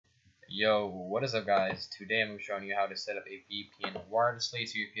Yo, what is up guys? Today I'm showing you how to set up a VPN wirelessly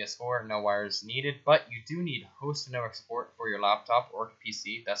to your PS4. No wires needed, but you do need hosted network support for your laptop or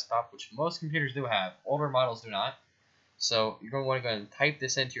PC, desktop, which most computers do have. Older models do not. So you're going to want to go ahead and type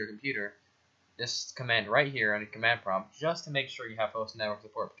this into your computer, this command right here on the command prompt, just to make sure you have hosted network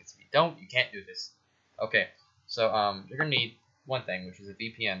support, because if you don't, you can't do this. Okay, so you're going to need one thing, which is a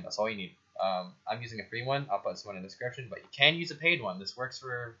VPN. That's all you need. I'm using a free one. I'll put this one in the description, but you can use a paid one. This works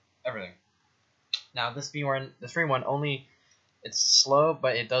for everything. Now this free one only, it's slow,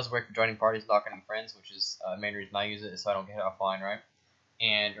 but it does work for joining parties, not connecting friends, which is the main reason I use it, is so I don't get it offline, right?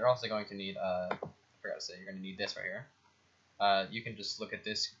 And you're also going to need, I forgot to say, you're going to need this right here. You can just look at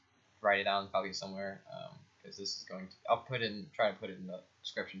this, write it down, copy it somewhere, because this is going to, I'll try to put it in the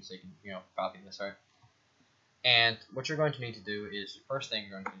description so you can, copy this, right? And what you're going to need to do is, the first thing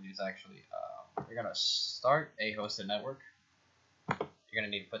you're going to do is actually, you're going to start a hosted network. You're going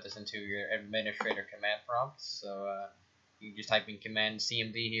to need to put this into your administrator command prompt. So you just type in command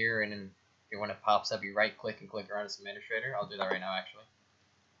CMD here, and then when it pops up, you right click and click around as administrator. I'll do that right now actually,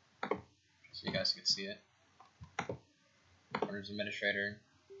 so you guys can see it. There's administrator,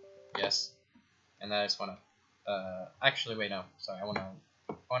 yes. And then I just want to, actually wait, no, sorry, I want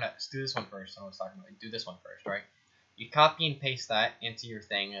to do this one first. I was talking about, do this one first, right? You copy and paste that into your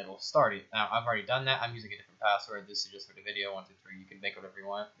thing, and it'll start it. Now, I've already done that. I'm using a different password. This is just for the video. 1, 2, 3. You can make whatever you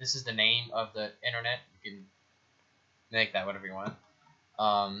want. This is the name of the internet. You can make that whatever you want.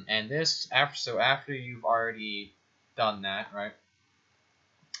 And this, after you've already done that, right?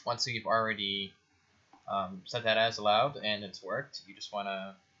 Once you've already set that as allowed and it's worked, you just want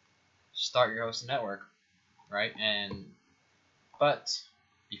to start your hosted network, right? But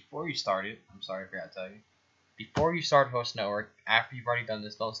before you start it, I'm sorry, I forgot to tell you. Before you start host network, after you've already done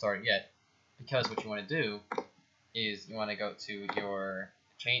this, don't start it yet, because what you want to do is you want to go to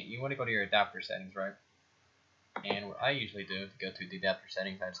your adapter settings, right? And what I usually do to go to the adapter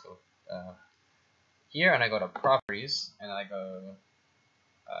settings, I just go here and I go to properties and I go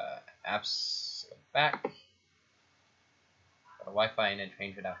apps, back, go to Wi-Fi, and then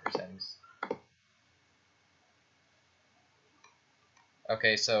change adapter settings.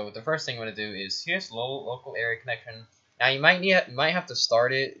 Okay, so the first thing you want to do is, here's local area connection. Now you might have to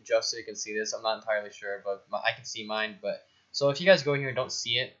start it just so you can see this. I'm not entirely sure, but I can see mine. But so if you guys go here and don't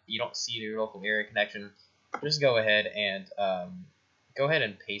see it, you don't see your local area connection, just go ahead and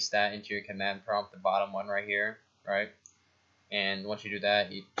paste that into your command prompt, the bottom one right here, right? And once you do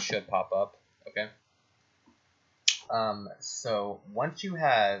that, it should pop up. Okay. So once you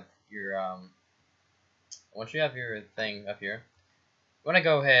have your thing up here, you want to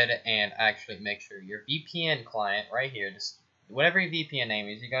go ahead and actually make sure your VPN client right here, just whatever your VPN name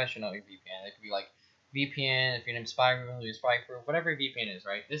is, you guys should know your VPN. It could be like VPN, if your name's Spyproof, your Spyproof, whatever your VPN is,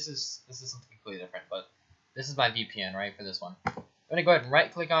 right? This is something completely different, but this is my VPN, right, for this one. I'm going to go ahead and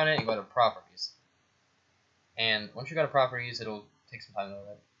right click on it and go to properties. And once you go to properties, it'll take some time to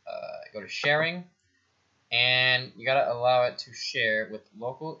load. Go to sharing, and you got to allow it to share with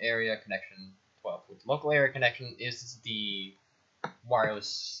local area connection 12. With local area connection is the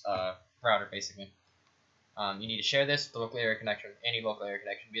wireless router, basically. You need to share this with the local area connection, any local area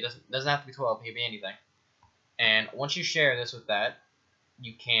connection. It doesn't have to be 12, it can be anything. And once you share this with that,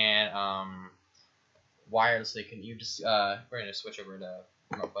 you can wirelessly. We're gonna switch over to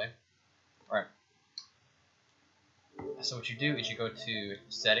remote play. All right. So what you do is you go to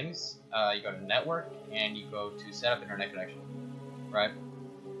settings, you go to network, and you go to set up internet connection, right?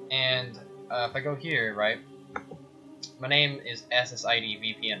 And if I go here, right? My name is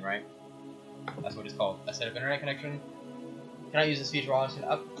ssid-vpn, right? That's what it's called. I set up internet connection. Can I use this feature while I'm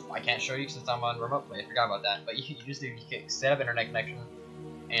up? I can't show you since I'm on remote play. I forgot about that. But you just do, you click set up internet connection,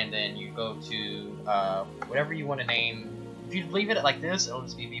 and then you go to whatever you want to name. If you leave it like this, it'll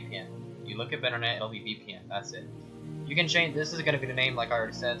just be VPN. You look up internet, it'll be VPN. That's it. You can change. This is going to be the name, like I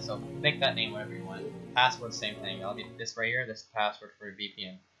already said. So make that name whatever you want. Password, same thing. I'll be this right here. This is the password for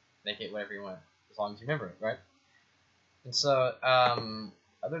VPN. Make it whatever you want, as long as you remember it, right? And so,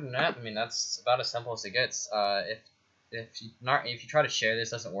 other than that, I mean, that's about as simple as it gets. If you try to share this,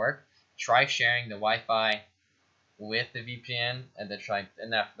 doesn't work, try sharing the Wi-Fi with the VPN, and then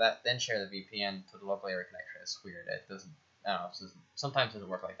after that, then share the VPN to the local area connection. It's weird. It doesn't. I don't know. Sometimes it doesn't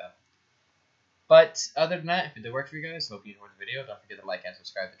work like that. But other than that, if it did work for you guys, hope you enjoyed the video. Don't forget to like and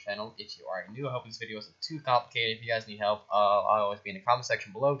subscribe to the channel if you are new. I hope this video isn't too complicated. If you guys need help, I'll always be in the comment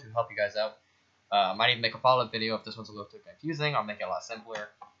section below to help you guys out. I might even make a follow-up video if this one's a little too confusing. I'll make it a lot simpler.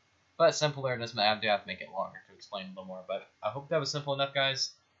 But simpler doesn't mean I do have to make it longer to explain a little more. But I hope that was simple enough,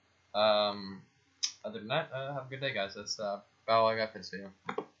 guys. Other than that, have a good day, guys. That's about all I got for this video.